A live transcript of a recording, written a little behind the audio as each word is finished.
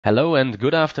Hello and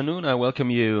good afternoon. I welcome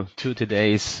you to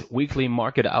today's weekly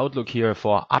market outlook here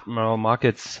for Admiral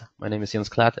Markets. My name is Jens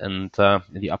Klatt, and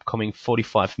in the upcoming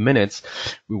 45 minutes,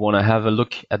 we want to have a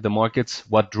look at the markets,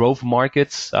 what drove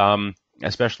markets,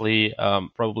 especially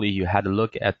probably you had a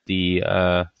look at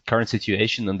the current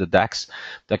situation in the DAX.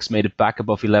 DAX made it back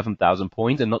above 11,000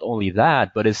 points, and not only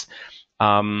that, but is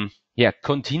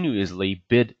continuously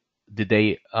bid the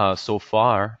day so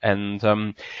far, and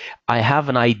I have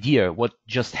an idea what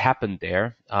just happened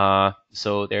there.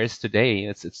 So there's today.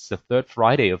 It's the third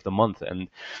Friday of the month, and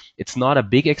it's not a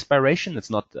big expiration. It's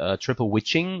not triple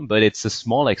witching, but it's a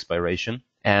small expiration.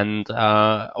 And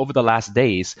over the last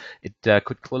days, it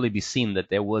could clearly be seen that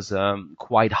there was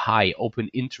quite high open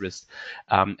interest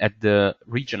at the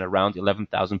region around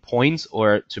 11,000 points,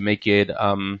 or to make it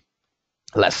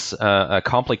less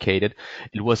complicated,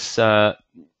 it was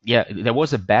there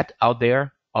was a bet out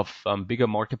there of bigger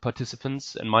market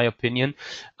participants, in my opinion,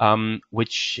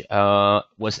 which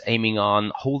was aiming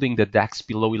on holding the DAX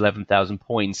below 11,000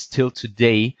 points till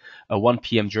today, 1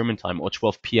 p.m. German time or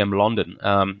 12 p.m. London.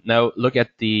 Now look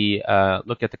at the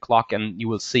clock, and you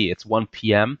will see it's 1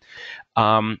 p.m.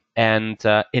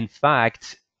 In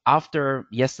fact, after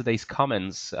yesterday's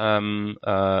comments,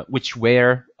 which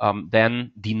were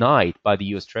then denied by the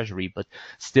U.S. Treasury, but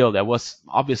still there was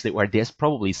obviously, or there's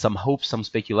probably some hope, some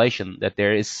speculation that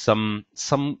there is some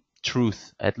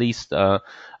truth, at least a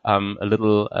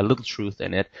little truth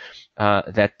in it,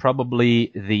 that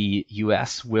probably the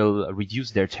U.S. will reduce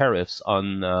their tariffs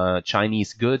on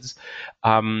Chinese goods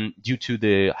due to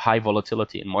the high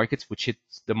volatility in markets, which hit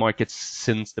the markets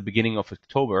since the beginning of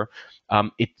October.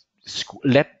 It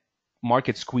let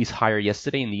markets squeeze higher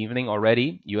yesterday in the evening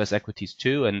already, US equities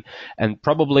too, and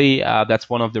probably that's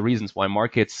one of the reasons why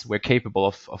markets were capable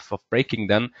of breaking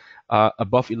then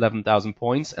above 11,000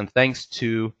 points. And thanks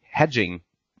to hedging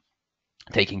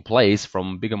taking place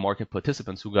from bigger market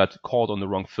participants who got caught on the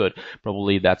wrong foot,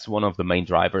 probably that's one of the main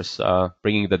drivers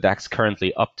bringing the DAX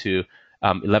currently up to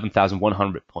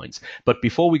 11,100 points. But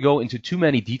before we go into too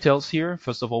many details here,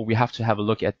 first of all, we have to have a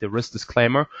look at the risk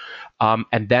disclaimer,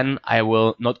 and then I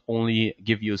will not only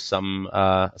give you some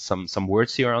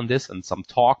words here on this and some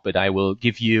talk, but I will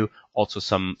give you also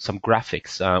some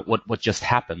graphics, what just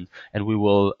happened, and we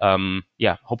will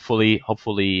hopefully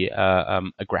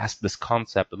grasp this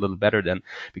concept a little better then,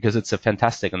 because it's a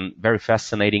fantastic and very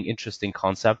fascinating, interesting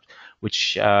concept,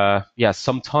 which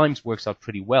sometimes works out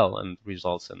pretty well and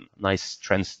results in nice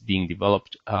trends being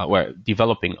developed or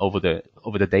developing over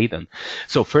the day then.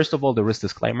 So first of all, the risk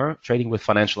disclaimer: trading with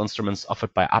financial instruments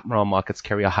offered by Admiral Markets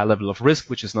carry a high level of risk,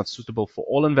 which is not suitable for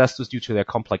all investors due to their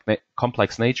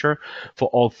complex nature. For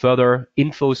all further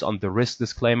infos on the risk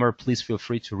disclaimer, please feel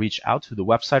free to reach out to the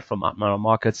website from Admiral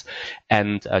Markets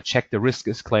and check the risk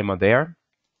disclaimer there.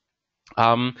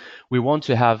 We want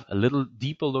to have a little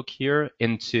deeper look here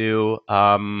into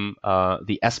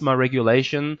the ESMA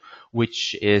regulation,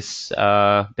 which is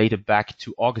dated back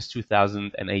to August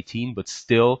 2018, but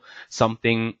still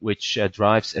something which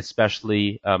drives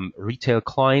especially retail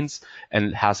clients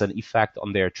and has an effect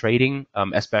on their trading,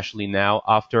 especially now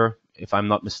after, if I'm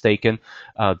not mistaken,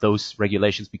 those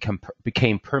regulations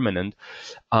became permanent.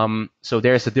 So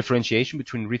there's a differentiation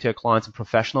between retail clients and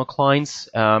professional clients.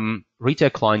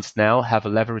 Retail clients now have a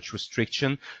leverage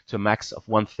restriction to a max of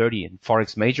 130 in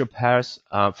Forex major pairs,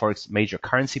 Forex major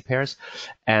currency pairs,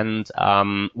 and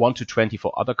 1 to 20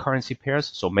 for other currency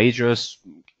pairs. So majors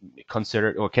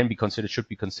considered, or can be considered, should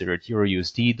be considered Euro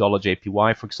USD, Dollar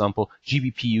JPY, for example,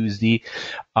 GBP USD.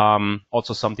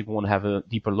 Also something we want to have a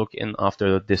deeper look in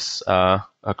after this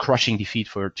crushing defeat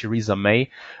for Theresa May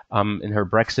in her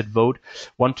Brexit vote.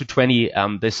 1 to 20,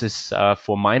 this is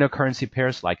for minor currency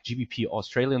pairs like GBP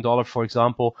Australian dollar, for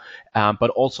example, but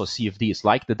also CFDs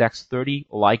like the DAX 30,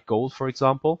 like gold, for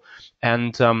example.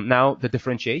 And now the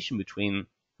differentiation between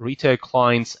retail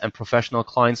clients and professional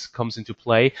clients comes into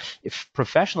play. If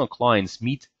professional clients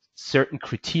meet certain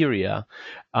criteria,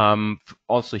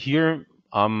 also here,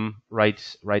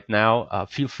 right now,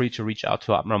 feel free to reach out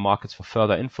to Admiral Markets for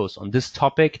further infos on this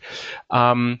topic.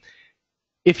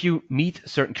 If you meet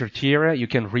certain criteria, you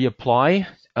can reapply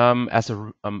as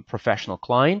a professional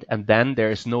client, and then there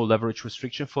is no leverage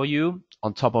restriction for you.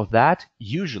 On top of that,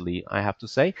 usually, I have to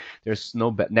say, there's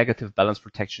no negative balance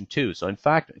protection too. So in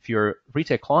fact, if you're a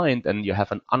retail client and you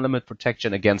have an unlimited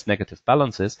protection against negative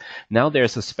balances, now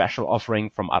there's a special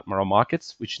offering from Admiral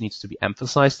Markets, which needs to be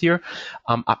emphasized here.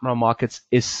 Admiral Markets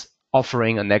is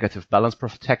offering a negative balance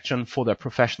protection for their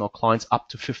professional clients up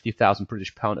to 50,000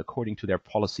 British pound according to their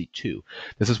policy too.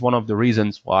 This is one of the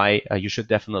reasons why you should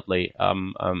definitely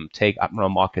take Admiral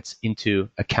Markets into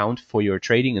account for your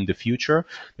trading in the future.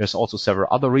 There's also several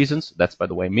other reasons. That's, by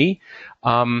the way, me.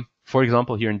 For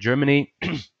example, here in Germany,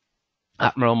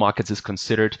 Admiral Markets is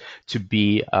considered to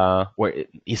be, or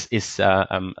is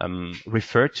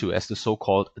referred to as the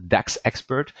so-called DAX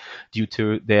expert due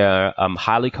to their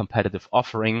highly competitive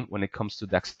offering when it comes to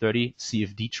DAX 30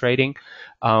 CFD trading,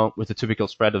 with a typical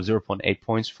spread of 0.8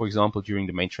 points, for example, during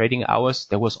the main trading hours.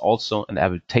 There was also an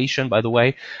adaptation, by the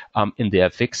way, in the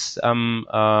FX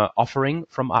offering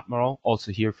from Admiral.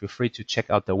 Also here, feel free to check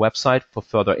out their website for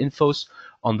further infos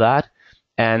on that.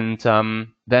 And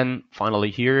then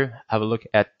finally here, have a look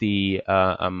at the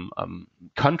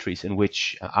countries in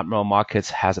which Admiral Markets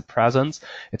has a presence.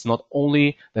 It's not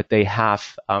only that they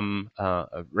have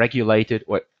regulated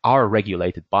or are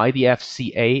regulated by the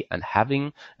FCA and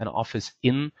having an office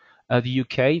in the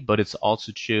UK, but it's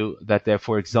also true that they're,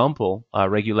 for example,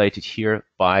 regulated here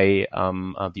by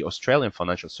the Australian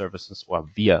Financial Services, or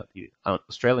via the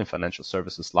Australian Financial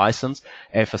Services license,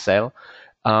 AFSL.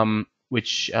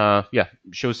 Which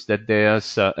shows that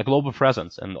there's a global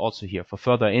presence. And also here, for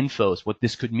further infos, what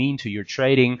this could mean to your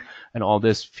trading and all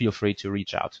this, feel free to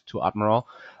reach out to Admiral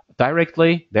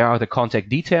directly. There are the contact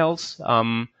details.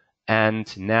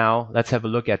 And now let's have a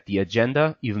look at the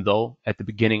agenda, even though at the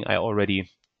beginning I already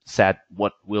said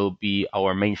what will be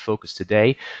our main focus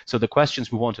today. So the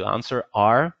questions we want to answer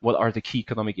are, what are the key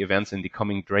economic events in the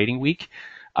coming trading week?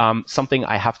 Something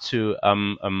I have to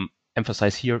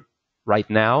emphasize here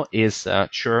right now is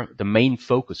sure the main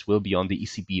focus will be on the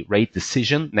ECB rate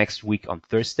decision next week on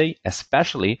Thursday,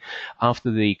 especially after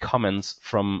the comments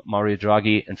from Mario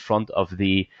Draghi in front of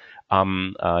the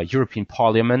European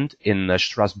Parliament in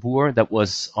Strasbourg. That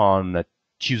was on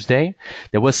Tuesday.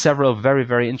 There were several very,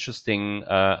 very interesting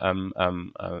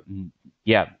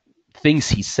things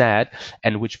he said,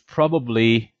 and which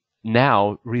probably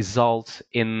now result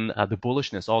in the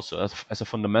bullishness also as a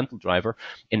fundamental driver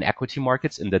in equity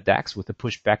markets, in the DAX, with a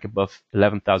push back above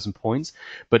 11,000 points,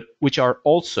 but which are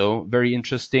also very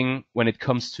interesting when it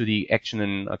comes to the action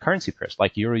in currency pairs,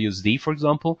 like Euro USD, for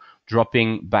example,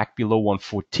 dropping back below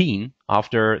 114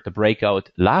 after the breakout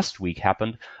last week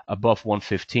happened above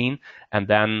 115, and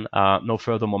then no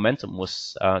further momentum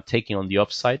was taken on the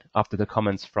upside after the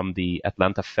comments from the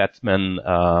Atlanta Fedman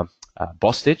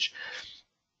Bostic.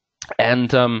 And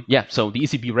so the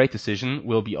ECB rate decision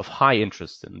will be of high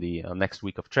interest in the next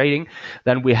week of trading.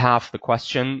 Then we have the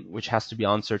question which has to be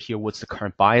answered here: what's the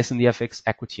current bias in the FX,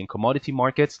 equity, and commodity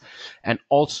markets? And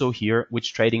also here,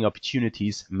 which trading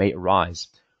opportunities may arise?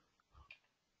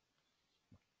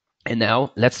 And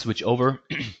now let's switch over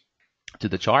to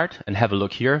the chart and have a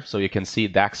look here. So you can see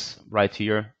DAX right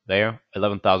here, there,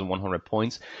 11,100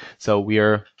 points. So we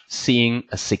are seeing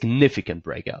a significant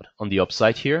breakout on the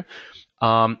upside here.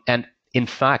 And in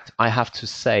fact, I have to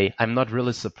say, I'm not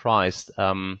really surprised,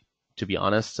 to be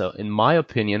honest. So in my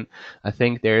opinion, I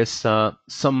think there is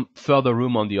some further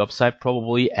room on the upside,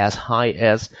 probably as high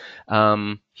as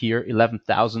here,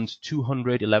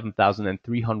 11,200,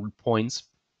 11,300 points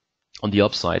on the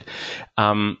upside.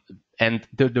 And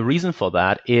the reason for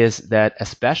that is that,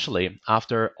 especially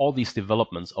after all these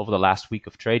developments over the last week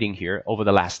of trading here, over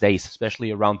the last days, especially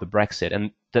around the Brexit,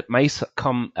 and that may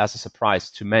come as a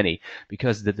surprise to many,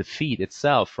 because the defeat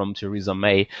itself from Theresa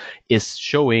May is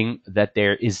showing that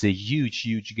there is a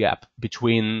huge gap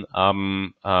between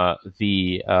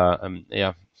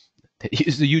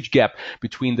is a huge gap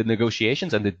between the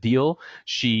negotiations and the deal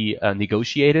she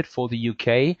negotiated for the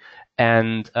UK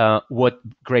and what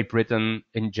Great Britain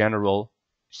in general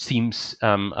seems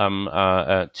to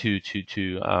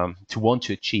want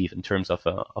to achieve in terms of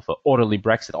an orderly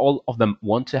Brexit. All of them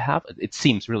want to have, it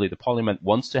seems really the Parliament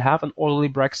wants to have an orderly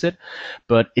Brexit,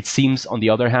 but it seems on the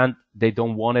other hand they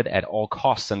don't want it at all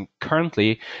costs. And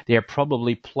currently they are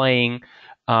probably playing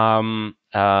a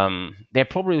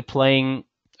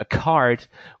card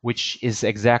which is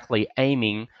exactly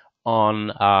aiming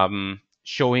on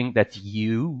showing that the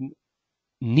EU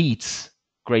needs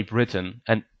Great Britain,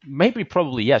 and maybe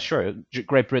probably, yeah, sure,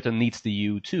 Great Britain needs the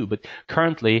EU too, but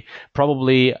currently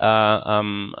probably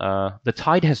the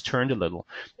tide has turned a little.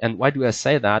 And why do I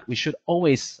say that? We should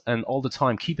always and all the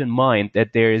time keep in mind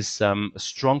that there is a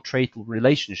strong trade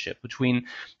relationship between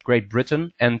Great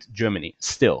Britain and Germany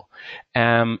still.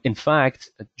 In fact,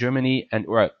 Germany and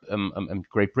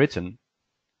Great Britain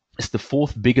is the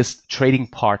fourth biggest trading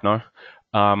partner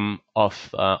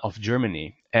of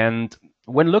Germany. And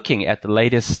when looking at the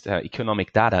latest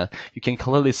economic data, you can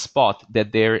clearly spot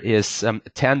that there is a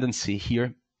tendency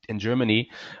here, in Germany,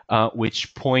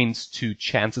 which points to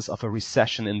chances of a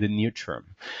recession in the near term.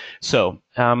 So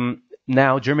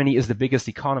now Germany is the biggest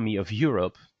economy of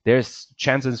Europe. There's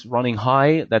chances running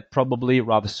high that probably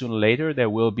rather sooner or later there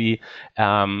will be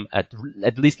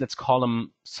at least, let's call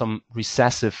them, some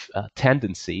recessive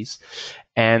tendencies.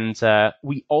 And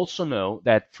we also know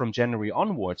that from January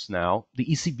onwards now, the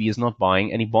ECB is not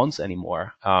buying any bonds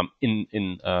anymore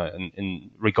in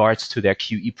regards to their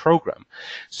QE program.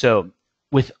 So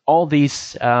with all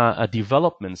these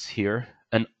developments here,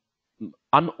 an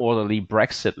unorderly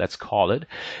Brexit, let's call it,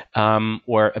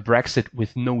 or a Brexit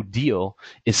with no deal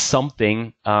is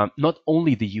something not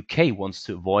only the UK wants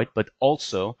to avoid, but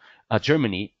also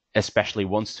Germany especially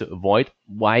wants to avoid.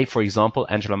 Why, for example,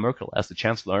 Angela Merkel as the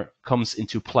chancellor comes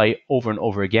into play over and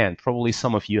over again. Probably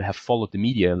some of you have followed the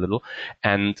media a little,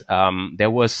 and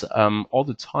there was all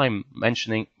the time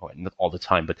mentioning, well, not all the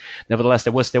time, but nevertheless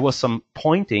there was some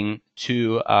pointing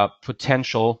to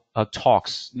potential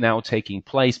talks now taking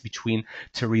place between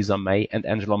Theresa May and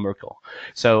Angela Merkel.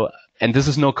 So, and this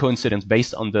is no coincidence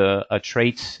based on the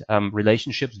trade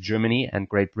relationships Germany and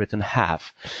Great Britain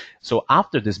have. So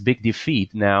after this big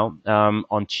defeat now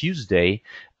on Tuesday,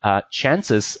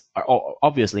 chances are,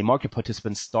 obviously market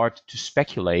participants start to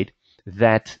speculate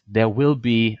that there will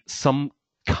be some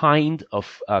kind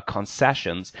of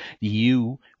concessions the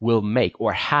EU will make,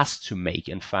 or has to make,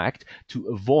 in fact, to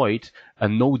avoid a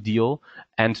no deal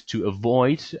and to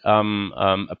avoid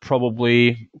a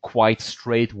probably quite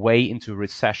straight way into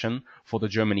recession for the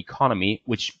German economy,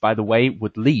 which, by the way,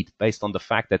 would lead, based on the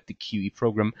fact that the QE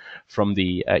program from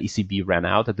the ECB ran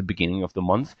out at the beginning of the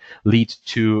month, lead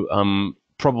to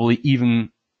probably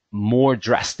even more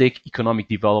drastic economic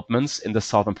developments in the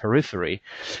southern periphery.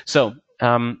 So,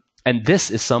 and this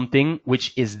is something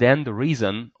which is then the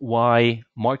reason why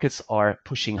markets are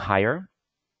pushing higher,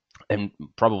 and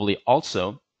probably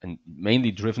also and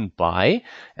mainly driven by,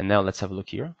 and now let's have a look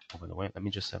here. Oh, by the way, let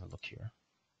me just have a look here.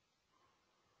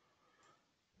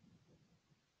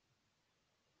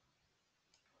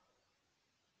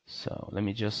 So let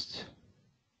me just,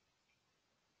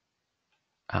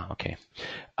 okay.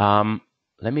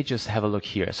 Let me just have a look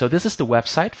here. So this is the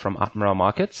website from Admiral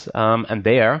Markets, and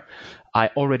there I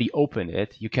already opened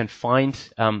it. You can find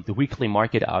the weekly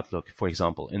market outlook, for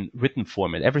example, in written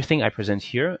format. Everything I present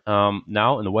here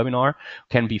now in the webinar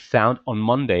can be found on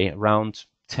Monday around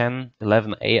 10,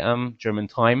 11 a.m. German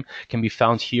time, can be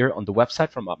found here on the website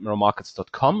from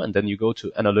admiralmarkets.com, and then you go to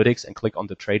analytics and click on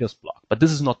the traders blog. But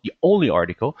this is not the only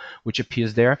article which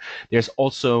appears there. There's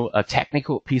also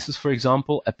technical pieces, for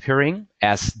example, appearing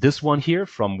as this one here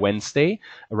from Wednesday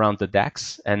around the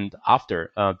DAX and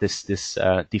after this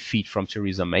defeat from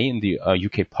Theresa May in the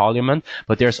UK Parliament.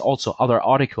 But there's also other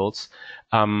articles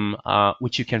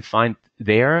which you can find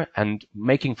there, and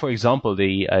making, for example,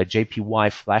 the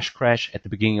JPY flash crash at the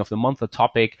beginning of the month a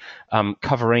topic,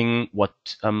 covering what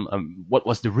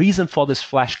was the reason for this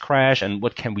flash crash and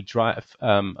what can we drive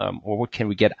or what can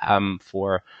we get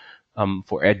for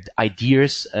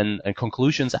ideas and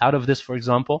conclusions out of this, for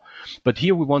example. But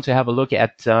here we want to have a look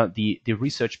at the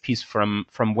research piece from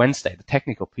Wednesday, the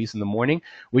technical piece in the morning,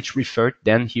 which referred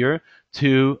then here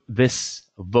to this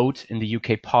vote in the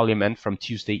UK Parliament from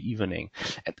Tuesday evening.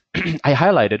 And I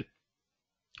highlighted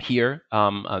here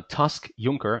Tusk,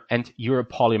 Juncker, and Euro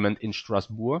Parliament in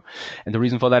Strasbourg. And the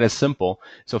reason for that is simple.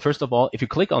 So first of all, if you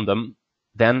click on them,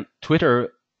 then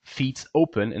Twitter feeds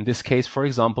open, in this case, for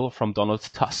example, from Donald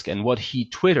Tusk. And what he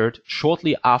twittered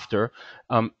shortly after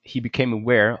he became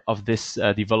aware of this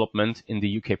development in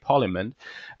the UK Parliament,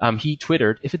 he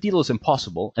twittered, if a deal is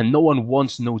impossible and no one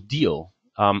wants no deal,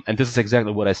 and this is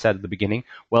exactly what I said at the beginning,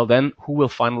 well then, who will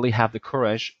finally have the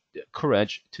courage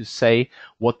to say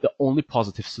what the only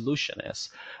positive solution is?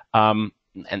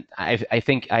 And I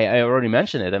think I already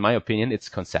mentioned it. In my opinion, it's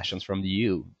concessions from the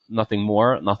EU, nothing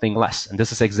more, nothing less. And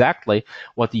this is exactly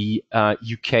what the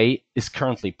UK is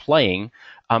currently playing.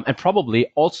 And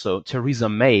probably also Theresa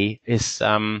May is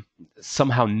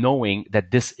somehow knowing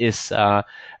that this is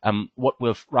what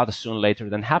will rather sooner or later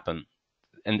then happen.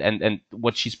 And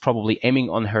what she's probably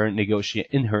aiming on her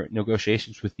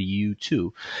negotiations with the EU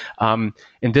too.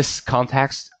 In this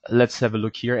context, let's have a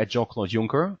look here at Jean-Claude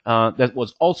Juncker. That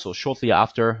was also shortly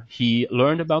after he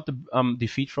learned about the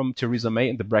defeat from Theresa May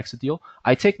in the Brexit deal.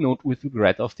 I take note with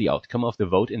regret of the outcome of the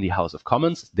vote in the House of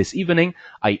Commons this evening.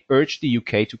 I urge the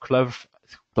UK to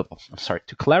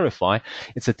clarify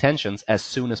its intentions as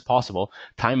soon as possible.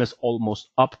 Time is almost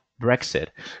up. Brexit.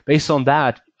 Based on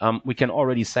that, we can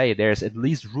already say there's at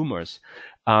least rumors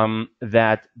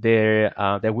that there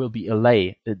will be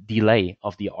a delay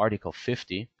of the Article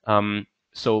 50.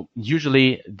 So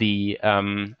usually the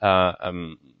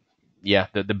yeah,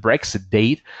 the Brexit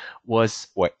date was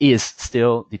or is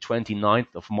still the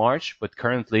 29th of March, but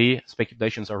currently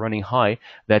speculations are running high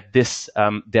that this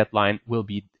deadline will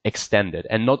be extended,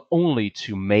 and not only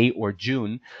to May or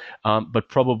June, but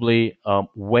probably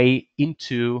way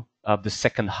into the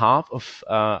second half of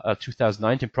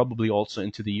 2019, probably also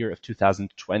into the year of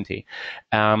 2020.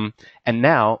 And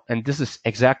now, and this is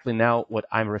exactly now what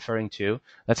I'm referring to,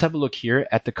 let's have a look here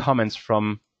at the comments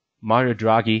from Mario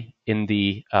Draghi in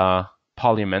the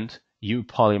Parliament, EU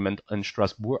Parliament in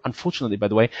Strasbourg. Unfortunately, by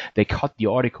the way, they cut the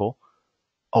article.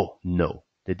 Oh no,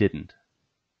 they didn't.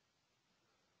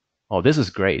 Oh, this is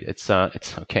great. It's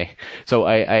okay. So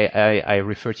I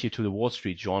referred you to the Wall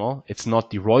Street Journal. It's not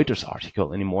the Reuters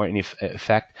article anymore in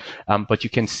effect, but you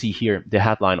can see here the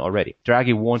headline already.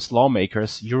 Draghi warns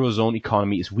lawmakers Eurozone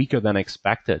economy is weaker than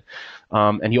expected.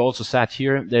 And he also said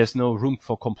here there's no room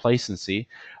for complacency.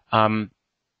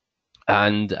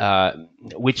 And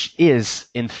which is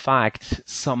in fact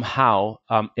somehow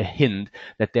a hint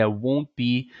that there won't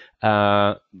be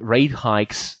rate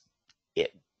hikes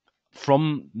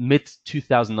from mid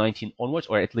 2019 onwards,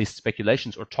 or at least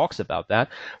speculations or talks about that.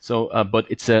 So, but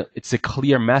it's a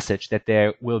clear message that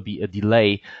there will be a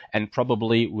delay, and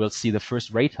probably we'll see the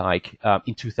first rate hike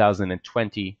in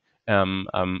 2020.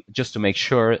 Just to make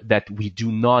sure that we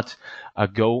do not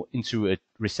go into a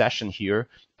recession here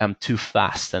too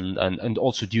fast, and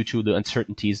also due to the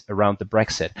uncertainties around the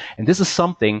Brexit. And this is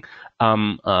something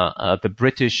the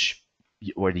British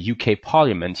or the UK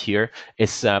Parliament here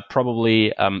is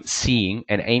probably seeing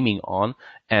and aiming on,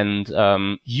 and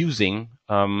using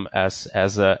as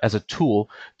a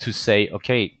tool to say,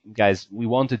 okay, guys, we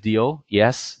want a deal,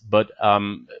 yes, but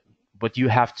you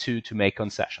have to make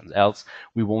concessions, else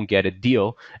we won't get a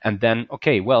deal. And then,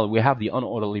 okay, well, we have the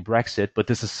unorderly Brexit, but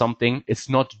this is something, it's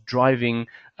not driving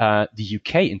the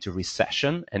UK into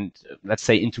recession and let's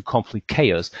say into complete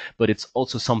chaos, but it's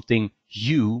also something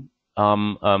you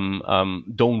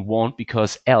don't want,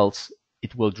 because else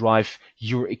it will drive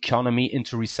your economy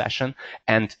into recession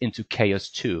and into chaos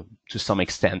too, to some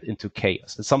extent into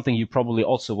chaos. It's something you probably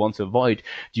also want to avoid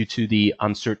due to the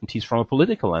uncertainties from a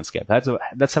political landscape.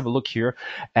 Let's have a look here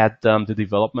at the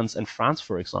developments in France,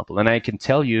 for example. And I can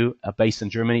tell you, based in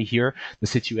Germany here, the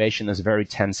situation is very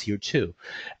tense here too.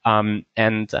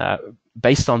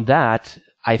 Based on that,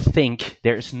 I think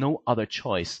there is no other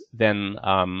choice than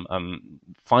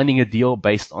finding a deal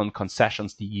based on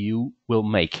concessions the EU will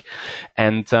make.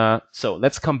 And so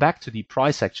let's come back to the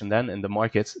price action then in the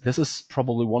markets. This is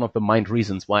probably one of the main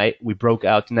reasons why we broke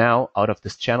out now out of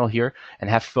this channel here and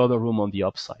have further room on the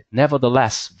upside.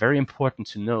 Nevertheless, very important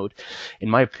to note, in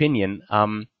my opinion,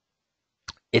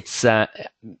 it's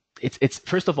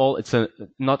first of all, it's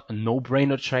not a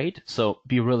no-brainer trade, so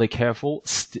be really careful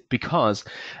because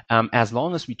as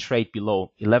long as we trade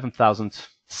below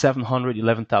 11,700,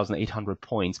 11,800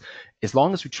 points, as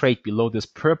long as we trade below this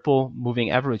purple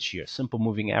moving average here, simple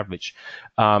moving average,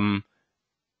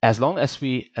 as long as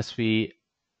we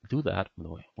do that,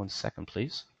 wait, 1 second,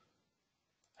 please.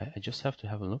 I just have to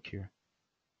have a look here.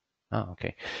 Oh,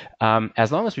 okay.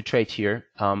 As long as we trade here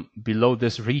below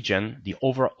this region, the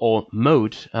overall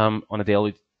mode on a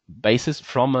daily basis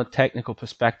from a technical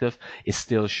perspective is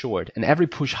still short. And every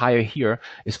push higher here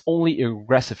is only a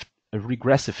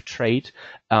regressive trade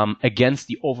against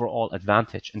the overall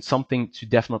advantage, and something to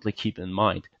definitely keep in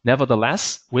mind.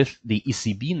 Nevertheless, with the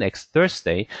ECB next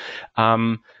Thursday,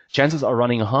 chances are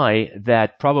running high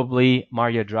that probably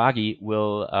Mario Draghi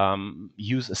will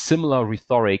use a similar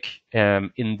rhetoric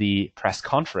in the press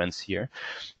conference here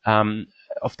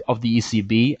of the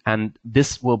ECB, and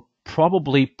this will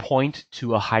probably point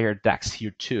to a higher DAX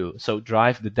here too. So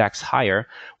drive the DAX higher,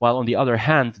 while on the other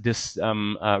hand, this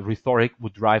rhetoric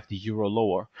would drive the euro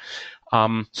lower.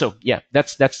 So yeah,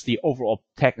 that's the overall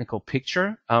technical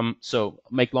picture. So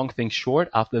make long things short,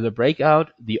 after the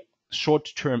breakout, the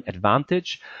short-term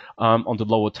advantage on the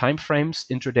lower time frames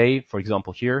intraday, for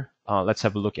example here, let's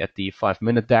have a look at the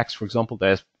 5-minute DAX, for example.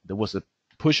 There was a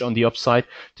push on the upside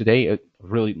today, a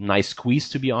really nice squeeze,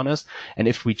 to be honest. And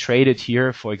if we traded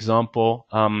here, for example,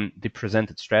 the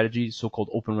presented strategy, so-called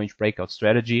open range breakout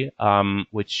strategy,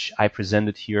 which I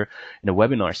presented here in a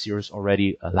webinar series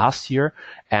already last year.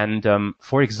 And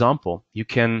for example, you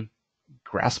can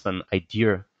grasp an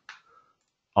idea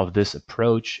of this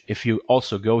approach if you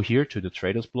also go here to the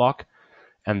traders block,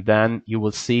 and then you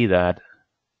will see that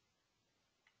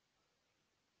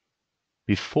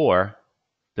before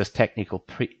this technical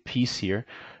piece here,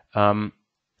 oh,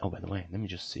 by the way, let me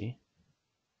just see.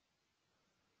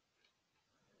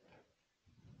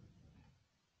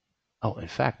 Oh, in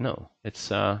fact, no,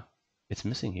 it's It's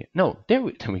missing here. No, there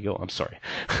we go. I'm sorry.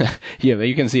 Yeah,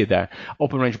 you can see it there.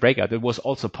 Open range breakout. It was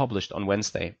also published on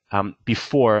Wednesday,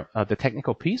 before the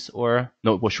technical piece, or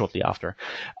no, it was shortly after.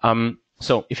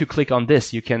 So if you click on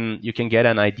this, you can get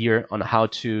an idea on how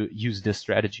to use this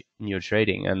strategy in your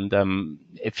trading. And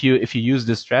if you use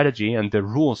this strategy, and the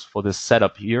rules for this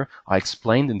setup here are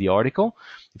explained in the article.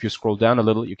 If you scroll down a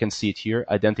little, you can see it here.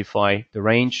 Identify the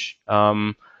range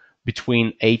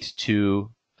between 8 to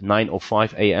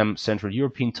 9:05 a.m. Central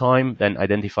European time. Then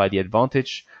identify the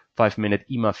advantage. 5-minute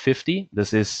EMA 50.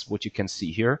 This is what you can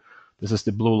see here. This is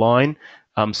the blue line.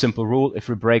 Simple rule, if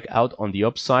we break out on the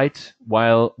upside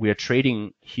while we are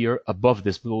trading here above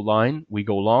this blue line, we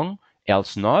go long,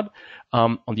 else not.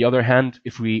 On the other hand,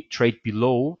 if we trade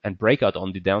below and break out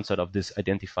on the downside of this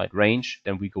identified range,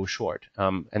 then we go short.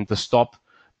 And the stop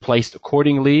placed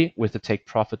accordingly with the take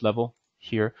profit level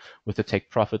here, with the take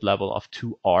profit level of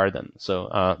 2R then. So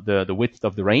the width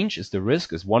of the range is the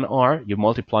risk, is 1R. You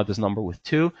multiply this number with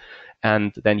 2,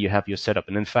 and then you have your setup.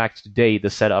 And in fact, today the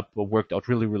setup worked out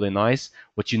really, really nice.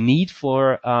 What you need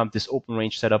for this open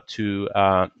range setup to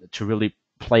really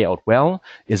play out well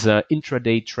is an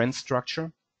intraday trend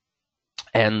structure.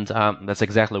 And that's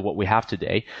exactly what we have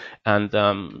today. And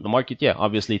the market, yeah,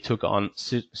 obviously took on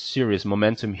serious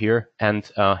momentum here and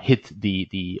hit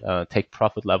the take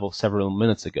profit level several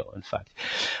minutes ago, in fact.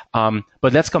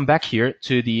 But let's come back here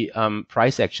to the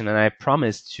price action. And I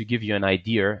promised to give you an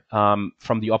idea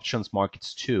from the options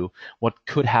markets too, what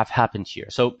could have happened here.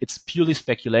 So it's purely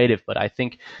speculative, but I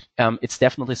think it's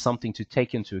definitely something to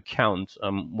take into account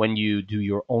when you do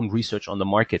your own research on the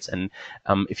markets. And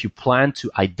if you plan to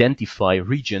identify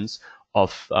regions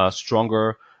of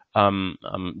stronger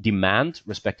demand,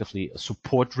 respectively a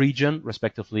support region,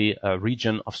 respectively a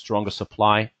region of stronger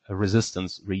supply, a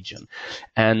resistance region.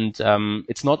 And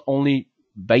it's not only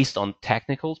based on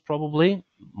technicals, probably.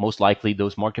 Most likely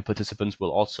those market participants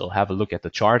will also have a look at the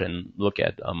chart and look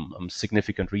at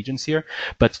significant regions here.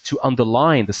 But to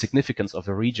underline the significance of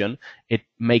a region, it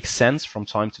makes sense from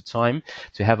time to time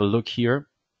to have a look here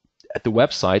at the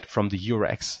website from the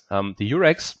Eurex. The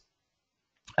Eurex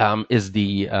is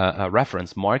the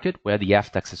reference market where the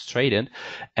FDAX is traded,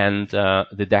 and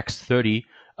the DAX 30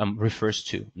 refers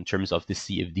to in terms of the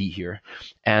CFD here.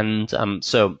 And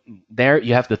so there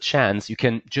you have the chance, you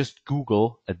can just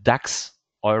Google a DAX,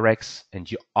 Eurex,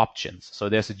 and your options. So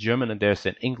there's a German and there's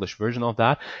an English version of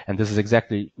that, and this is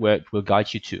exactly where it will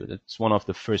guide you to. That's one of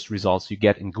the first results you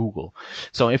get in Google.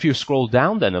 So if you scroll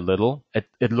down then a little,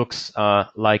 it looks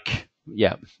like,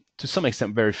 yeah, to some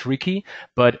extent very freaky,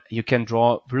 but you can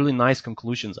draw really nice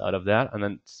conclusions out of that, and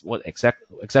that's what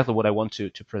exactly what I want to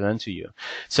present to you.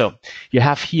 So you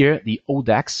have here the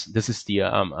ODAX. This is the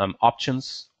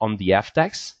options on the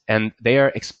FDAX, and they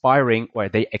are expiring, or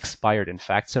they expired in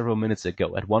fact several minutes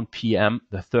ago at 1 p.m.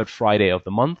 the third Friday of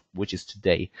the month, which is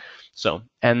today. So,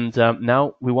 and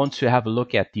now we want to have a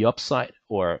look at the upside,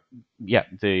 or yeah,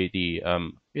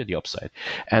 the upside,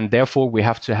 and therefore we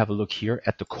have to have a look here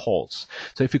at the calls.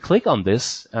 So if you click on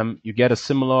this, you get a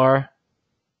similar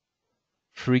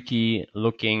freaky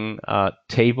looking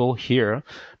table here,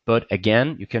 but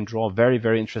again, you can draw very,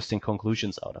 very interesting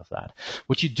conclusions out of that.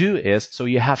 What you do is, so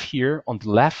you have here on the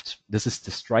left, this is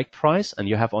the strike price, and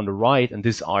you have on the right, and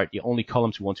these are the only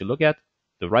columns you want to look at,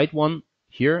 the right one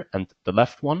here and the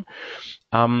left one.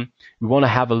 We want to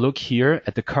have a look here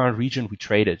at the current region we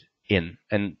traded in,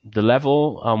 and the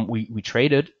level we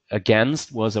traded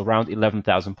against was around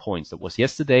 11,000 points. That was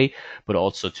yesterday, but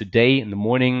also today in the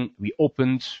morning we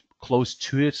opened close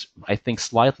to it, I think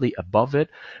slightly above it,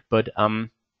 but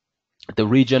the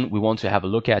region we want to have a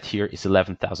look at here is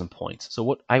 11,000 points. So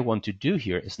what I want to do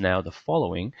here is now the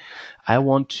following. I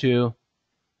want to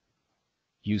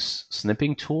use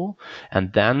snipping tool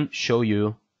and then show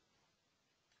you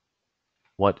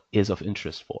what is of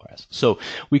interest for us. So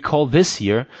we call this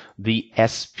here the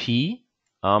SP.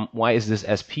 Why is this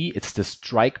SP? It's the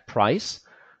strike price.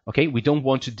 Okay, we don't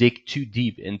want to dig too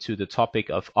deep into the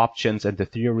topic of options and the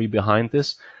theory behind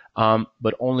this,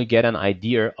 but only get an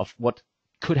idea of what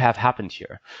could have happened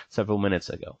here several minutes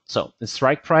ago. So the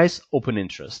strike price, open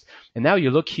interest. And now you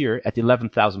look here at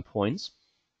 11,000 points,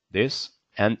 this,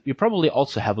 and you probably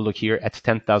also have a look here at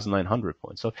 10,900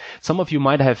 points. So some of you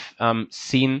might have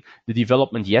seen the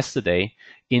development yesterday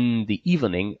in the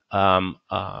evening,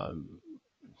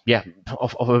 yeah,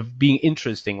 of being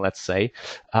interesting, let's say.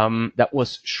 That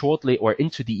was shortly or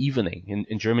into the evening.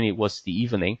 In Germany, it was the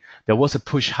evening. There was a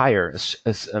push higher,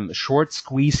 a short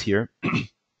squeeze here,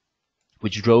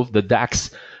 which drove the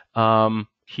DAX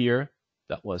here.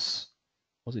 That was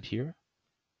it here?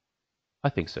 I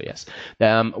think so, yes.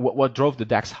 What drove the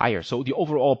DAX higher? So the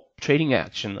overall trading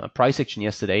action, price action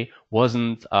yesterday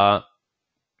wasn't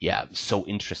so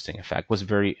interesting. In fact, was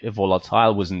very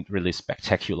volatile, wasn't really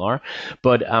spectacular.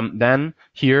 But then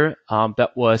here,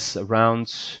 that was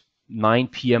around 9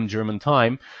 p.m. German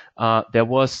time. There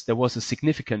was a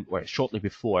significant, or shortly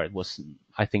before, it was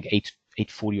I think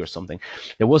 8:40 or something.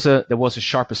 There was a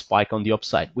sharper spike on the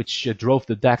upside, which drove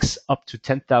the DAX up to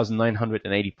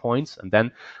 10,980 points, and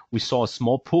then we saw a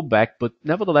small pullback, but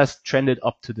nevertheless trended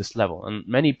up to this level. And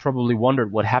many probably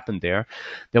wondered what happened there.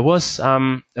 There was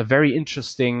a very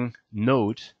interesting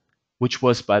note, which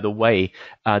was, by the way,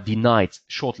 denied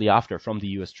shortly after from the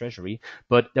U.S. Treasury.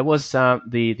 But there was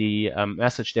the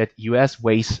message that U.S.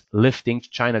 weighs lifting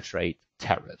China trade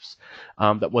tariffs.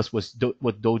 That was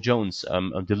what Dow Jones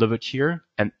delivered here,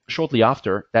 and shortly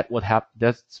after that's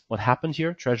what happened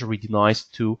here. Treasury denies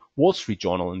to Wall Street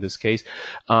Journal, in this case,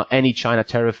 any China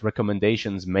tariff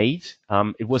recommendations made.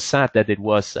 It was sad that it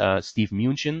was Steve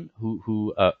Mnuchin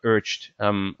who urged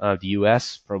the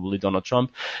U.S., probably Donald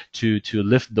Trump, to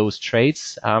lift those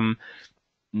trades.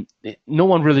 No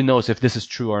one really knows if this is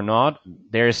true or not.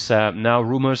 There's now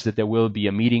rumors that there will be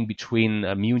a meeting between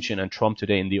Mnuchin and Trump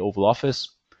today in the Oval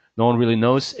Office. No one really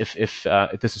knows if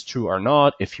this is true or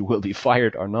not, if he will be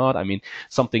fired or not. I mean,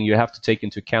 something you have to take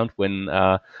into account when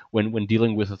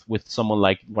dealing with someone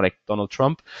like Donald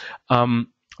Trump.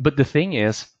 But the thing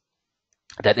is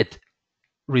that it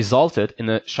resulted in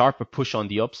a sharper push on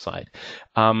the upside.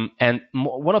 And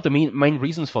one of the main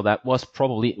reasons for that was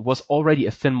already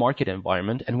a thin market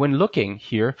environment. And when looking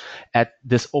here at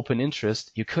this open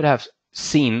interest, you could have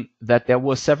seen that there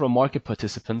were several market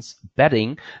participants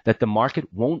betting that the market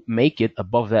won't make it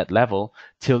above that level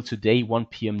till today, 1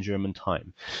 p.m. German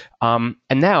time. And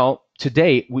now,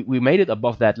 today, we made it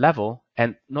above that level.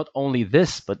 And not only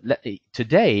this, but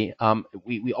today,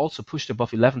 we also pushed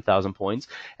above 11,000 points.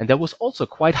 And there was also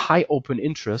quite high open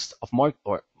interest of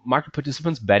market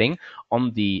participants betting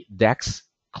on the DAX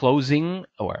closing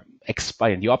or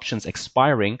expiring, the options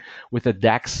expiring with the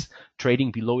DAX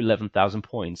trading below 11,000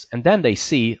 points. And then they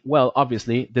see, well,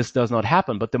 obviously this does not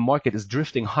happen, but the market is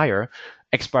drifting higher.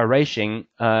 Expiration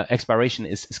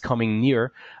is coming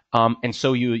near. And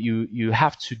so you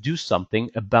have to do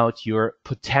something about your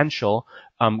potential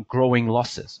growing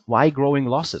losses. Why growing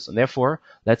losses? And therefore,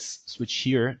 let's switch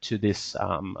here to this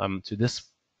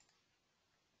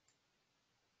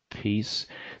piece.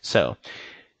 So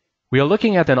we are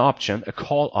looking at an option, a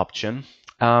call option,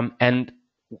 and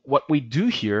what we do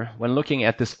here when looking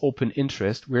at this open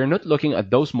interest, we're not looking at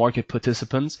those market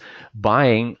participants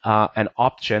buying an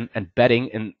option and betting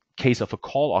in case of a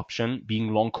call option,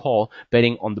 being long call,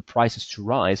 betting on the prices to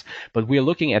rise, but we're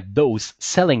looking at those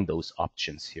selling those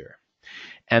options here.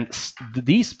 And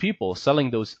these people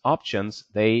selling those options,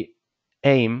 they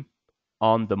aim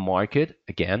on the market,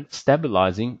 again,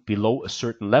 stabilizing below a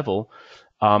certain level,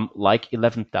 like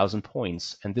 11,000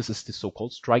 points. And this is the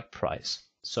so-called strike price.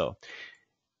 So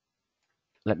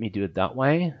let me do it that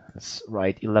way. Let's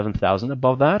write 11,000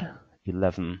 above that,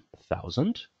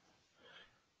 11,000.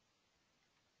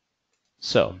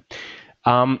 So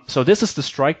this is the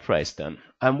strike price then.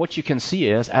 And what you can see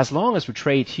is, as long as we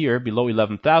trade here below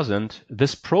 11,000,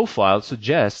 this profile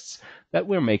suggests that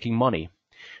we're making money.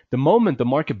 The moment the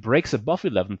market breaks above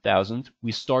 11,000,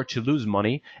 we start to lose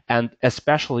money, and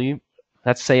especially,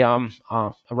 let's say around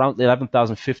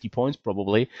 11,050 points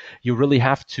probably, you really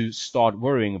have to start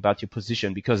worrying about your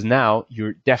position, because now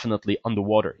you're definitely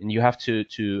underwater and you have to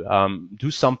do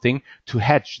something to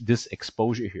hedge this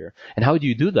exposure here. And how do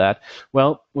you do that?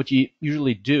 Well, what you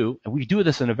usually do, and we do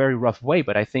this in a very rough way,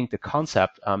 but I think the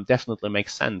concept definitely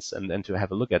makes sense, and to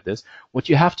have a look at this, what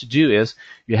you have to do is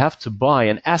you have to buy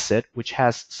an asset which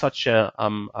has such a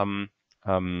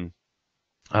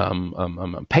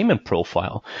payment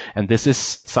profile, and this is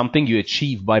something you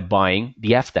achieve by buying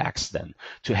the FDAX then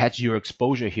to hedge your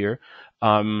exposure here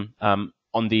on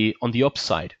the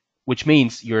upside, which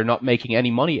means you're not making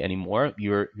any money anymore.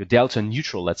 You're delta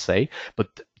neutral, let's say, but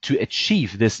to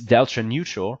achieve this delta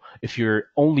neutral, if you're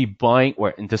only buying, or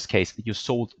in this case, you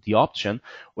sold the option,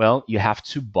 well, you have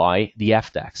to buy the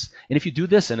FDAX. And if you do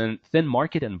this in a thin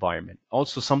market environment,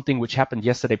 also something which happened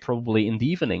yesterday, probably in the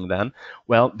evening then,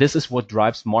 well, this is what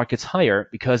drives markets higher,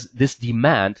 because this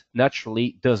demand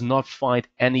naturally does not find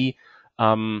any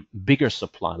bigger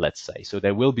supply, let's say. So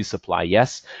there will be supply,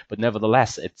 yes, but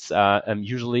nevertheless, it's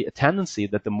usually a tendency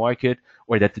that the market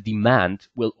or that the demand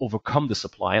will overcome the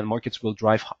supply and markets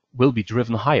will be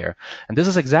driven higher. And this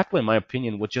is exactly, in my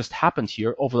opinion, what just happened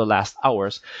here over the last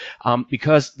hours,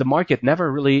 because the market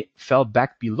never really fell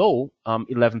back below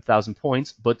 11,000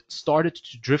 points, but started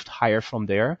to drift higher from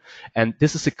there. And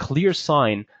this is a clear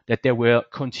sign that there were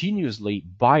continuously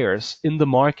buyers in the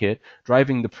market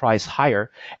driving the price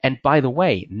higher. And by the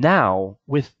way, now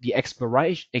with the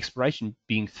expiration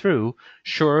being through,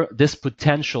 sure, this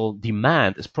potential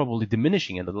demand is probably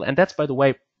diminishing a little. And that's, by the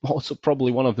way, also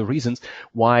probably one of the reasons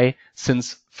why,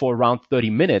 since for around 30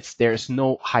 minutes, there's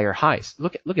no higher highs.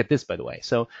 Look at this, by the way.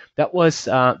 So that was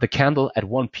the candle at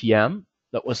 1 p.m.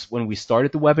 That was when we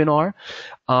started the webinar.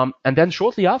 And then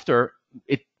shortly after,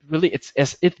 it's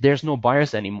as if there's no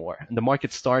buyers anymore and the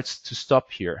market starts to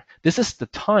stop here. This is the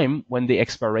time when the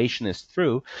expiration is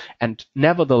through. And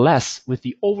nevertheless, with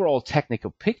the overall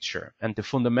technical picture and the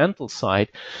fundamental side,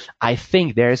 I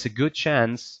think there is a good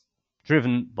chance,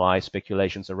 driven by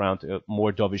speculations around a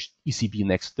more dovish ECB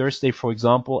next Thursday, for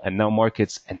example, and now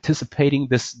markets anticipating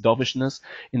this dovishness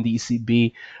in the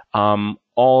ECB,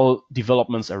 all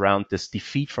developments around this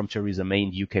defeat from Theresa May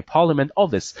in the UK Parliament, all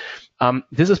this.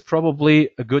 This is probably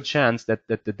a good chance that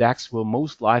the DAX will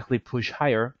most likely push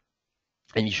higher,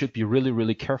 and you should be really,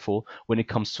 really careful when it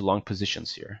comes to long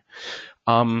positions here.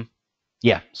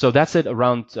 Yeah, so that's it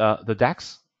around the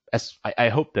DAX. As I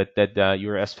hope that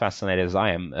you're as fascinated as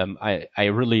I am. I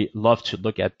really love to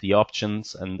look at the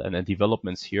options and the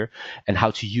developments here and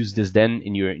how to use this then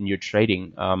in your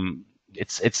trading.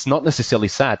 It's not necessarily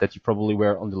sad that you probably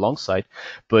were on the long side,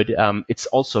 but it's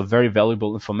also very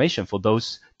valuable information for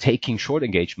those taking short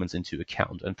engagements into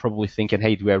account and probably thinking,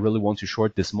 hey, do I really want to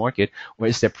short this market, or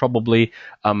is there probably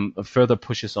further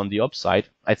pushes on the upside?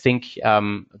 I think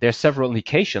there are several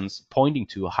indications pointing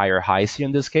to higher highs here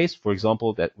in this case. For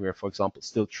example, that we're, for example,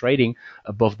 still trading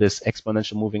above this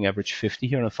exponential moving average 50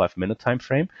 here in a 5-minute time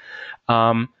frame.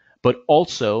 But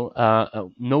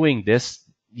also knowing this,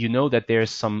 you know that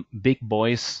there's some big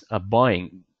boys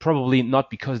buying, probably not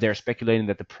because they're speculating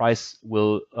that the price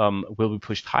will be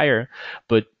pushed higher,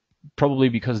 but probably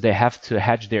because they have to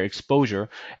hedge their exposure.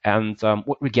 And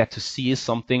what we get to see is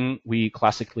something we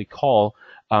classically call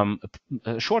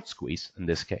a short squeeze in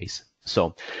this case.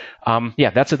 So yeah,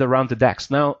 that's it around the DAX.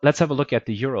 Now let's have a look at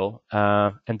the euro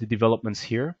and the developments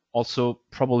here. Also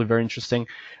probably very interesting.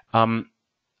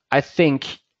 I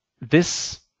think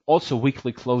this also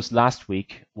weekly close last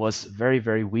week was very,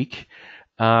 very weak,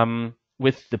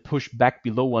 with the push back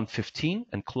below 115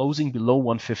 and closing below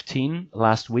 115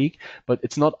 last week. But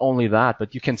it's not only that,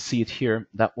 but you can see it here.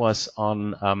 That was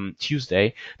on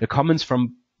Tuesday. The comments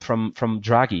from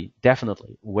Draghi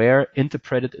definitely were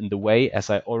interpreted in the way as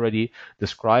I already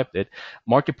described it.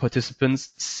 Market participants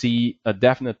see a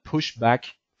definite pushback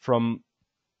from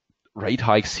rate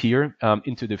hikes here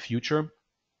into the future.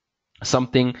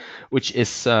 Something which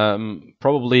is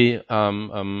probably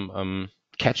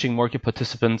catching market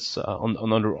participants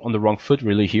on the wrong foot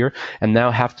really here, and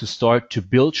now have to start to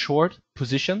build short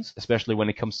positions, especially when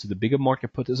it comes to the bigger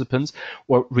market participants,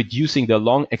 or reducing the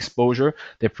long exposure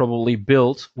they probably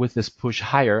built with this push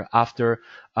higher after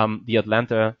the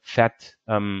Atlanta Fed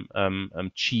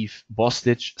chief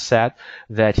Bostic said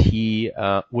that he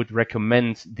would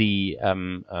recommend the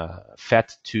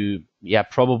Fed to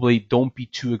probably don't be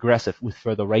too aggressive with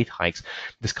further rate hikes.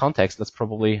 This context, let's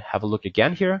probably have a look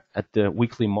again here at the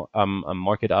weekly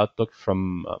market outlook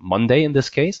from Monday in this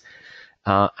case.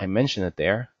 I mentioned it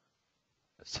there.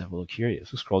 Let's have a look here.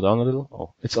 If we scroll down a little.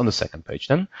 Oh, it's on the second page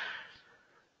then.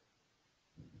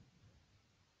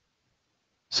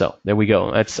 So there we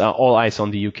go. It's all eyes on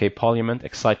the UK Parliament,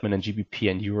 excitement and GBP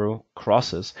and Euro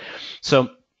crosses. So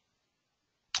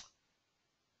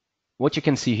what you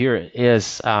can see here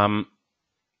is, there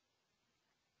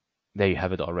you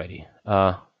have it already.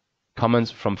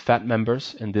 Comments from Fed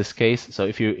members in this case. So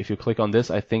if you click on this,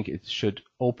 I think it should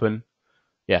open,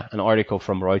 an article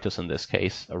from Reuters in this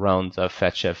case around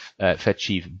Fed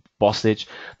chief Bostic.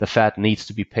 The Fed needs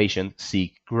to be patient,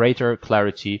 seek greater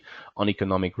clarity on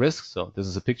economic risks. So this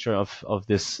is a picture of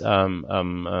this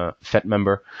Fed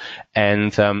member,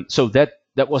 and so that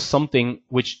was something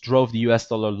which drove the US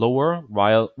dollar lower,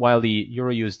 while the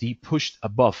Euro USD pushed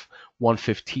above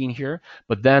 115 here,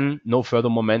 but then no further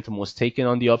momentum was taken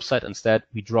on the upside. Instead,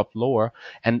 we dropped lower,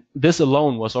 and this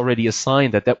alone was already a sign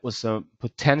that was a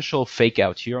potential fake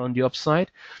out here on the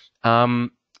upside.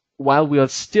 While we are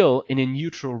still in a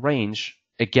neutral range,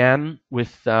 again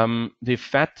with the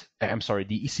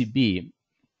ECB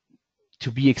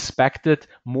to be expected,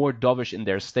 more dovish in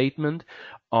their statement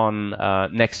on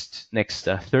next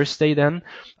Thursday. Then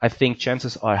I think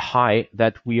chances are high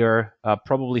that we are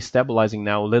probably stabilizing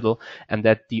now a little, and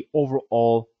that the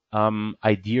overall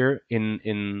idea in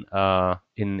the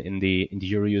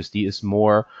Euro USD is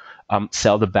more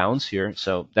sell the bounce here,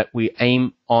 so that we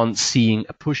aim on seeing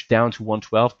a push down to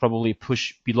 112, probably a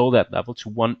push below that level to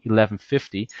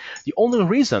 111.50. The only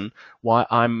reason why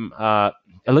I'm a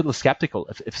little skeptical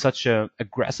if such a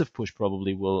aggressive push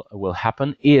probably will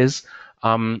happen is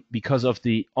because of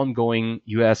the ongoing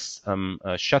US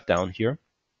shutdown here.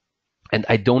 And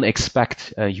I don't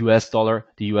expect the US dollar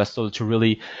to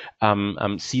really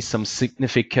see some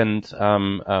significant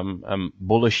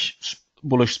bullish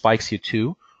spikes here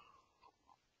too.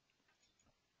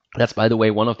 That's, by the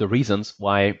way, one of the reasons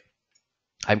why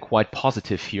I'm quite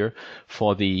positive here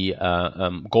for the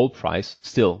gold price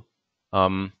still.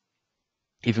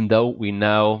 Even though we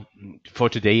now, for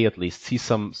today at least, see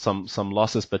some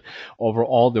losses, but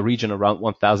overall the region around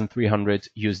 1,300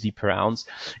 USD per ounce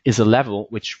is a level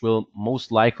which will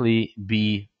most likely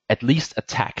be at least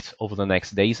attacked over the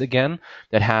next days again.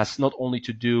 That has not only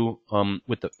to do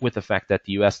with the fact that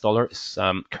the US dollar is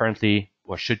currently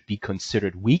or should be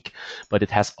considered weak, but it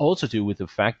has also to do with the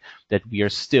fact that we are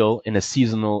still in a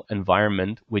seasonal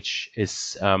environment which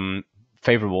is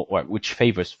favorable, or which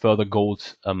favors further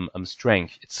gold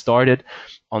strength. It started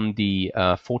on the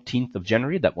 14th of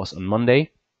January, that was on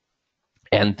Monday,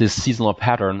 and this seasonal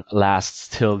pattern lasts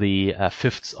till the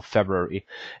 5th of February,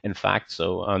 in fact,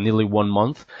 so nearly 1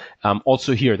 month.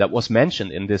 Also here, that was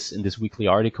mentioned in this weekly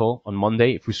article on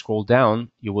Monday. If we scroll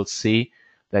down, you will see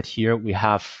that here we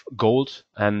have gold,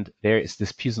 and there is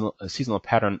this seasonal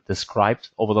pattern described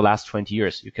over the last 20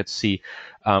 years. You could see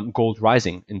gold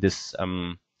rising in this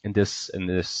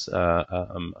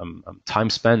time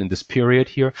span, in this period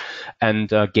here, and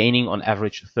gaining on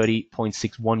average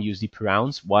 30.61 USD per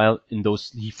ounce, while in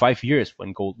those 5 years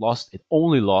when gold lost, it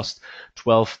only lost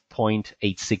 12.86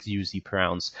 USD per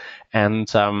ounce. And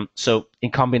so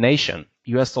in combination,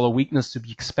 US dollar weakness to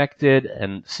be expected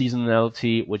and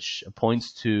seasonality, which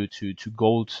points to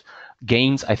gold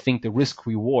gains, I think the risk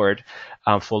reward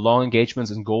for long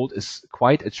engagements in gold is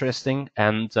quite interesting.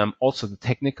 And also the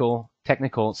technical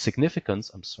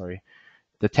significance,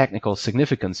 the technical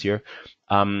significance here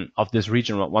of this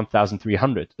region at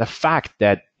 1,300. The fact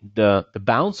that the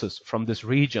bounces from this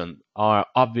region are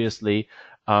obviously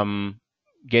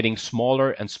getting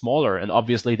smaller and smaller, and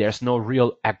obviously there's no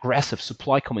real aggressive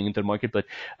supply coming into the market, but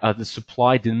the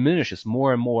supply diminishes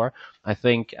more and more. I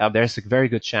think there's a very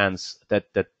good chance that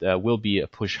will be a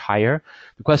push higher.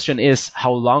 The question is,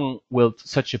 how long will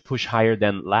such a push higher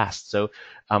then last? So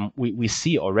we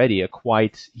see already a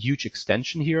quite huge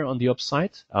extension here on the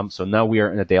upside. So now we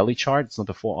are in a daily chart. It's not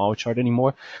a 4-hour chart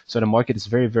anymore. So the market is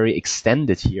very, very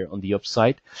extended here on the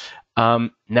upside.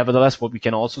 Nevertheless, what we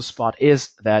can also spot is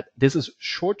that this is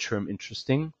short-term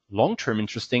interesting. Long-term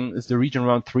interesting is the region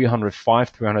around 305,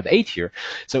 308 here.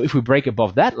 So if we break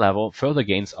above that level, further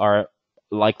gains are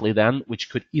likely then, which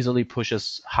could easily push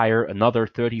us higher, another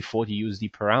 30, 40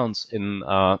 USD per ounce in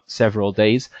several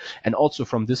days. And also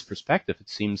from this perspective, it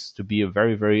seems to be a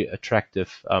very, very attractive,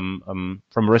 from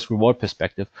a risk-reward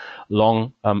perspective,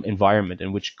 long environment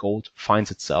in which gold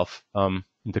finds itself in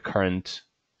the current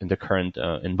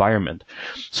environment.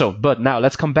 So, but now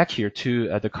let's come back here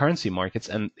to the currency markets,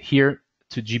 and here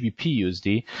to GBP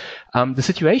USD. The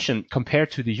situation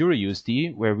compared to the Euro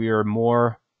USD, where we are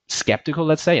more skeptical,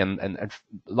 let's say, and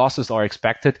losses are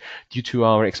expected due to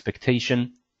our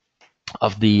expectation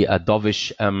of the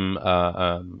dovish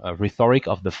rhetoric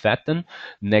of the Fed then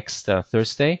next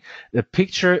Thursday. The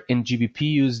picture in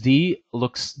GBP USD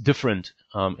looks different,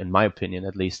 in my opinion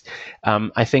at least.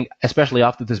 I think especially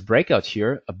after this breakout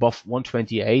here above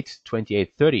 128,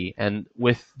 28.30, and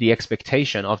with the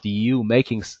expectation of the EU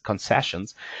making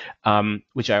concessions,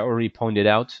 which I already pointed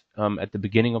out at the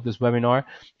beginning of this webinar,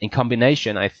 in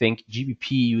combination, I think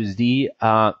GBP USD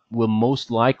will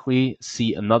most likely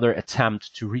see another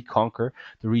attempt to reconquer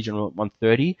the region of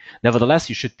 130. Nevertheless,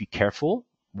 you should be careful.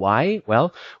 Why?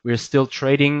 Well, we're still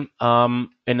trading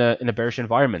in a bearish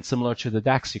environment, similar to the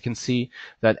DAX. You can see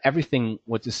that everything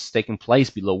what is taking place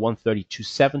below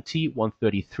 132.70,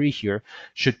 133 here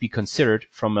should be considered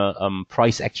from a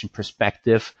price action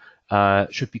perspective,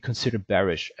 should be considered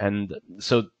bearish. And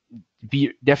so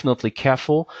be definitely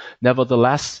careful.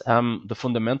 Nevertheless, the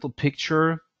fundamental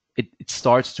picture, it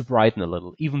starts to brighten a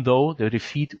little, even though the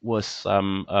defeat was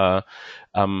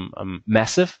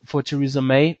massive for Theresa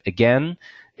May. Again,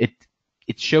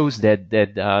 it shows that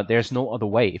there's no other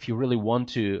way. If you really want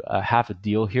to have a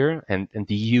deal here, and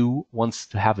the EU wants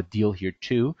to have a deal here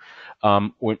too,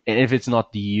 or and if it's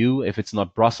not the EU, if it's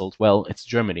not Brussels, well, it's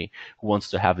Germany who wants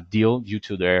to have a deal due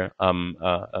to their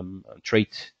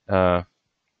trade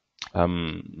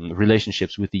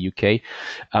relationships with the UK.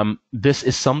 This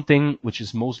is something which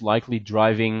is most likely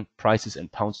driving prices in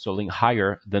pound sterling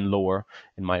higher than lower,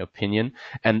 in my opinion,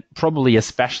 and probably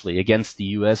especially against the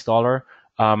US dollar,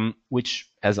 which,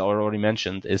 as I already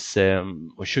mentioned, is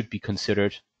or should be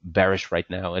considered bearish right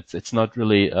now. It's not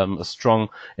really a strong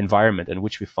environment in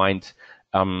which we find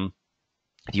the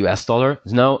US dollar.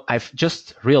 Now, I've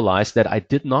just realized that I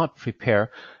did not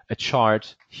prepare a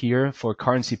chart here for a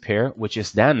currency pair, which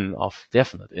is then of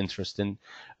definite interest in,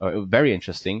 very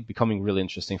interesting, becoming really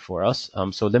interesting for us.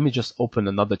 So let me just open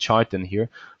another chart in here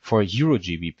for Euro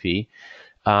GBP.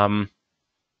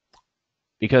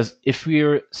 Because if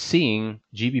we're seeing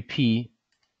GBP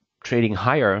trading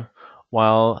higher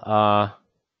while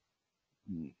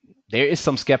there is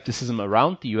some skepticism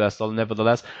around the US dollar.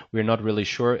 Nevertheless, we're not really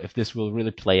sure if this will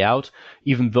really play out,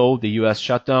 even though the US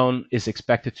shutdown is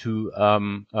expected to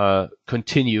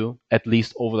continue at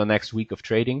least over the next week of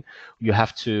trading. You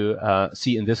have to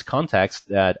see in this context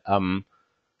that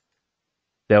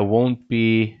there won't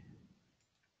be,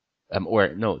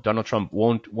 Donald Trump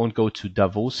won't go to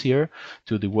Davos here,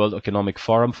 to the World Economic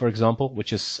Forum, for example,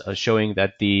 which is showing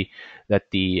that the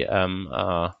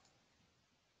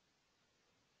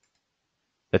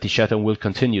shutdown will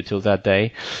continue till that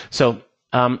day. So,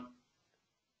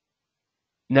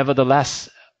 nevertheless,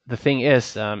 the thing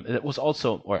is, it was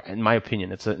also, or in my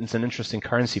opinion, it's an interesting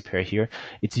currency pair here.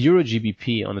 It's Euro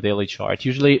GBP on the daily chart.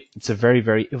 Usually, it's a very,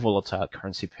 very volatile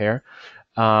currency pair,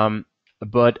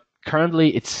 but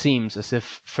currently it seems as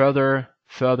if further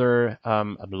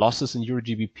losses in Euro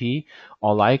GBP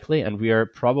are likely, and we are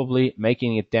probably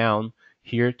making it down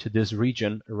here to this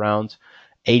region around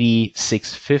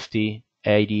 86.50.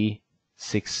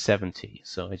 86.70.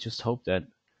 So I just hope that.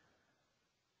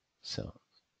 So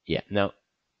yeah, now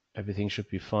everything should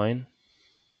be fine.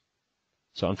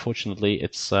 So unfortunately,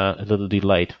 it's a little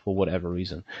delayed for whatever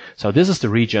reason. So this is the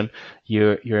region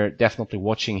you're definitely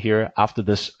watching here after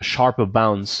this sharper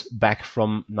bounce back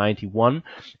from 91,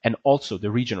 and also the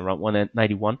region around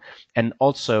 191, and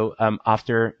also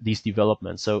after these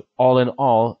developments. So all in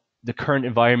all, the current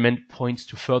environment points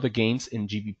to further gains in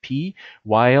GBP,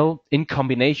 while in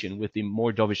combination with the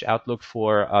more dovish outlook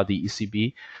for the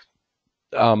ECB,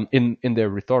 in their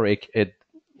rhetoric, it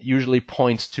usually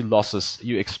points to losses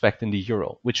you expect in the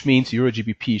euro, which means Euro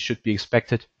GBP should be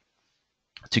expected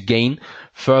to gain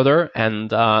further. And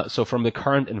so from the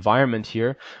current environment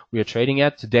here we are trading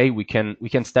at today, we can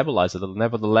stabilize it.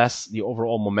 Nevertheless, the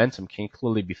overall momentum can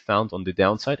clearly be found on the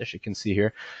downside, as you can see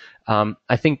here.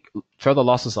 I think further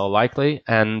losses are likely,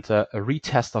 and a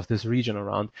retest of this region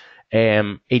around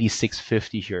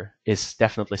 86.50 here is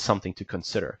definitely something to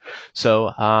consider.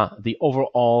 So the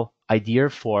overall idea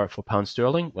for pound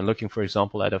sterling when looking, for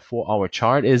example, at a 4-hour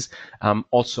chart is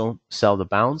also sell the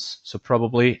bounce. So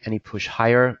probably any push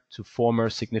higher to former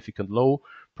significant low,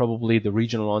 probably the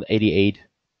region around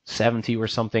 88.70 or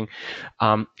something,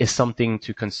 is something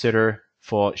to consider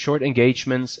for short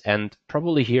engagements. And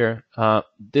probably here,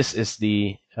 this is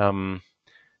how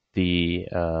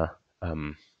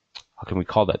can we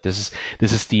call that? This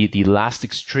is the last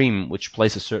extreme which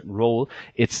plays a certain role.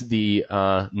 It's the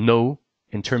no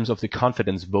in terms of the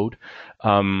confidence vote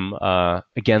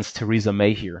against Theresa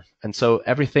May here. And so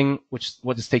everything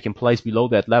what is taking place below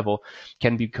that level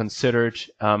can be considered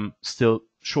still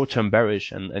short-term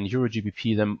bearish, and Euro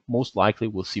GBP then most likely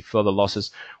will see further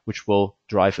losses, which will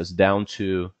drive us down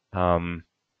to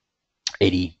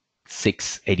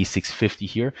 86.50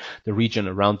 here, the region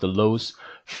around the lows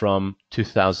from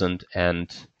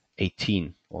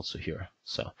 2018 also here.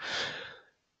 So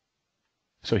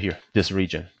here, this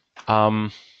region.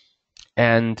 And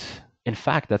in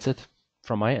fact, that's it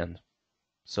from my end.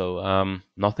 So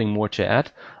nothing more to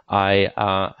add.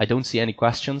 I don't see any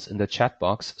questions in the chat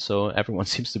box, so everyone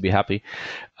seems to be happy.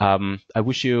 I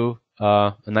wish you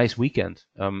a nice weekend.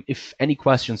 If any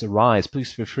questions arise,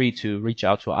 please feel free to reach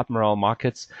out to Admiral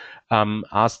Markets,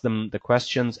 ask them the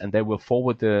questions, and they will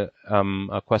forward the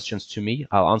questions to me.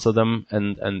 I'll answer them,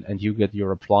 and you get your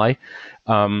reply.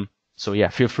 So yeah,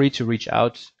 feel free to reach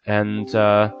out, and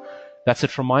that's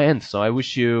it from my end. So I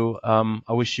wish you a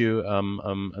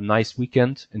nice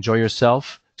weekend. Enjoy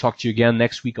yourself. Talk to you again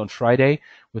next week on Friday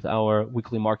with our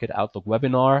weekly market outlook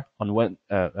webinar. On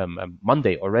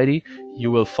Monday already,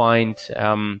 you will find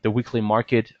the weekly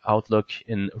market outlook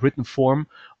in written form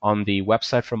on the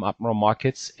website from Admiral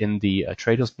Markets in the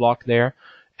traders block there.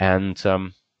 And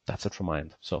that's it from my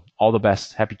end. So all the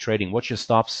best. Happy trading. Watch your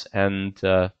stops. And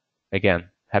again,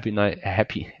 happy night,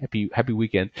 happy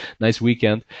weekend. Nice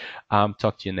weekend.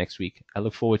 Talk to you next week. I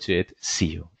look forward to it. See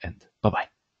you and bye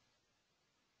bye.